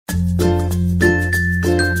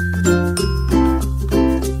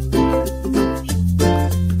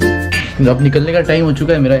अब निकलने का टाइम हो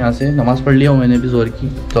चुका है मेरा यहाँ से। नमाज़ पढ़ लिया हूँ मैंने भी ज़ोर की,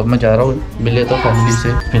 तो अब मैं जा रहा हूँ, मिल लेता हूँ फैमिली से,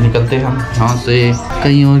 फिर निकलते हैं हम यहाँ से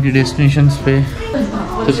कहीं और की डेस्टिनेशंस पे।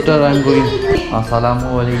 Sister I am going. अस्सलामु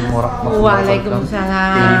अलैकुम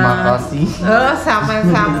Waalaikumsalam. Terima kasih.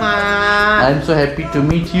 Sama-sama. I am so happy to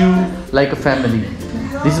meet you like a family.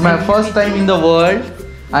 This is my first time in the world.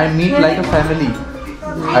 I meet like a family.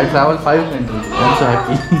 I travel 5 countries. I am so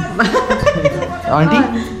happy. Auntie?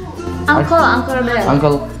 Uncle there.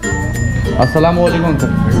 Uncle. Assalamu alaikum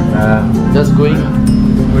uncle. Just going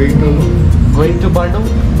to Bandung?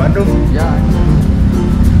 Yeah.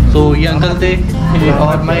 So ये अंकल थे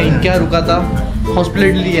और मैं इनके रुका था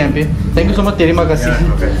हॉस्पिटली यहाँ पे। Thank you so much. तेरी माँ का सी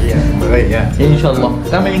इंशाल्लाह।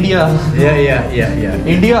 Come India.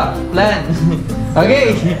 India plan okay.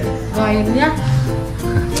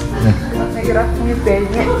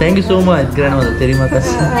 Thank you so much grandmother. तेरी माँ का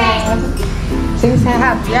सी। Sing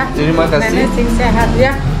sehat ya. Terima kasih. Nenek sing sehat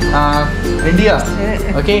ya. India.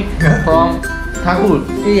 Okay. From Thakur.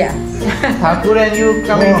 Iya. Thakur and you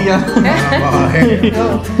come India.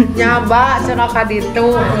 Nyaba cenah ka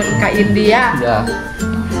ditu ka India. Ya.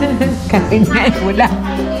 Katanya udah.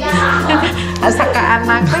 Asa ka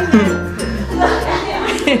anak teh.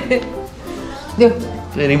 Duh.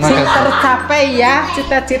 Terima Sing kasih. tercapai ya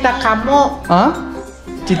cita-cita kamu. Hah?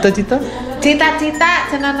 Cita-cita? Cita-cita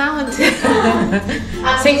cenah naon?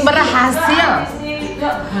 Sing berhasil.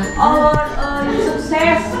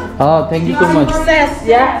 Sukses. Oh, thank you so much. Sukses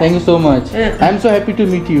ya. Thank you so much. I'm so happy to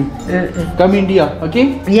meet you. Come India,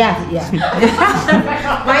 okay? Iya, iya.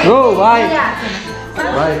 Bro, bye.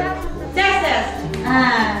 Bye. Sukses.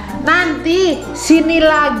 Nanti sini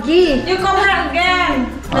lagi. You come here again.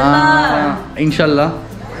 Inshallah.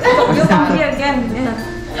 You come here again.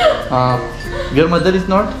 Your mother is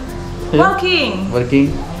not here?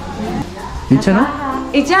 Working. Icha na?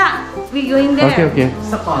 Ica, we going there. Okay.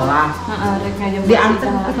 Sekolah. Rek ngajak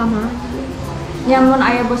Diantar ke kamar. Nyamun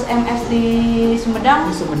ayah bos MS di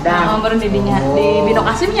Sumedang. Di Sumedang. Meureun di dinya di Bino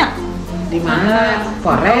Kasimnya. Di mana?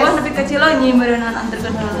 Forest. Forest. Tapi kecil nyi meureun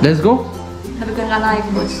anterkeun heula. Let's go. Anterkeun ka naik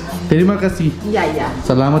bos. Terima kasih. Iya.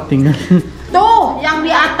 Selamat tinggal. Tuh, yang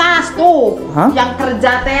di atas tuh. Hah? Yang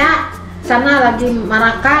kerja teh ya. Sana lagi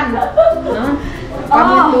marakan.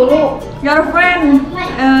 Pamit dulu. Your friend.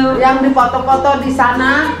 Yang di foto-foto di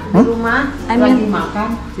sana di rumah lagi makan.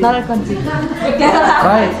 Tarik kunci.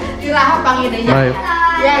 Right. Iraha panggilnya. Right.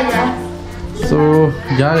 Ya. So,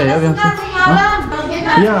 जा रहे हैं अब यहाँ से?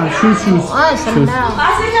 Yeah, shoes. Oh, sendal.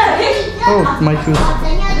 Oh, my shoes.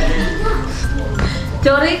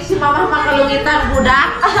 Corik si mama mah kalungitan budak.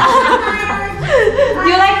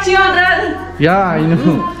 You like children? Yeah, I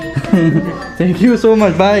know. Thank you so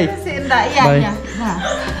much. Bye. Sinda, iya. Bye.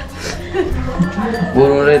 Bore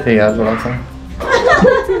हो रहे थे यार थोड़ा सा।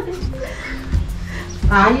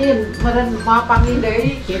 Lain, meren mau panggil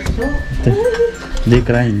deui gitu. They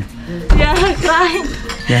crying. Yeah, crying.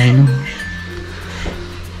 Yeah, I know.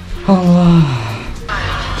 Allah.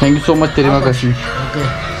 Thank you so much. Terima kasih.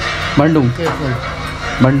 Bandung.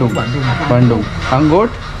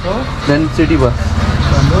 Anggot. Then city bus.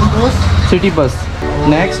 City bus.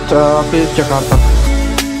 Next, फिर Jakarta.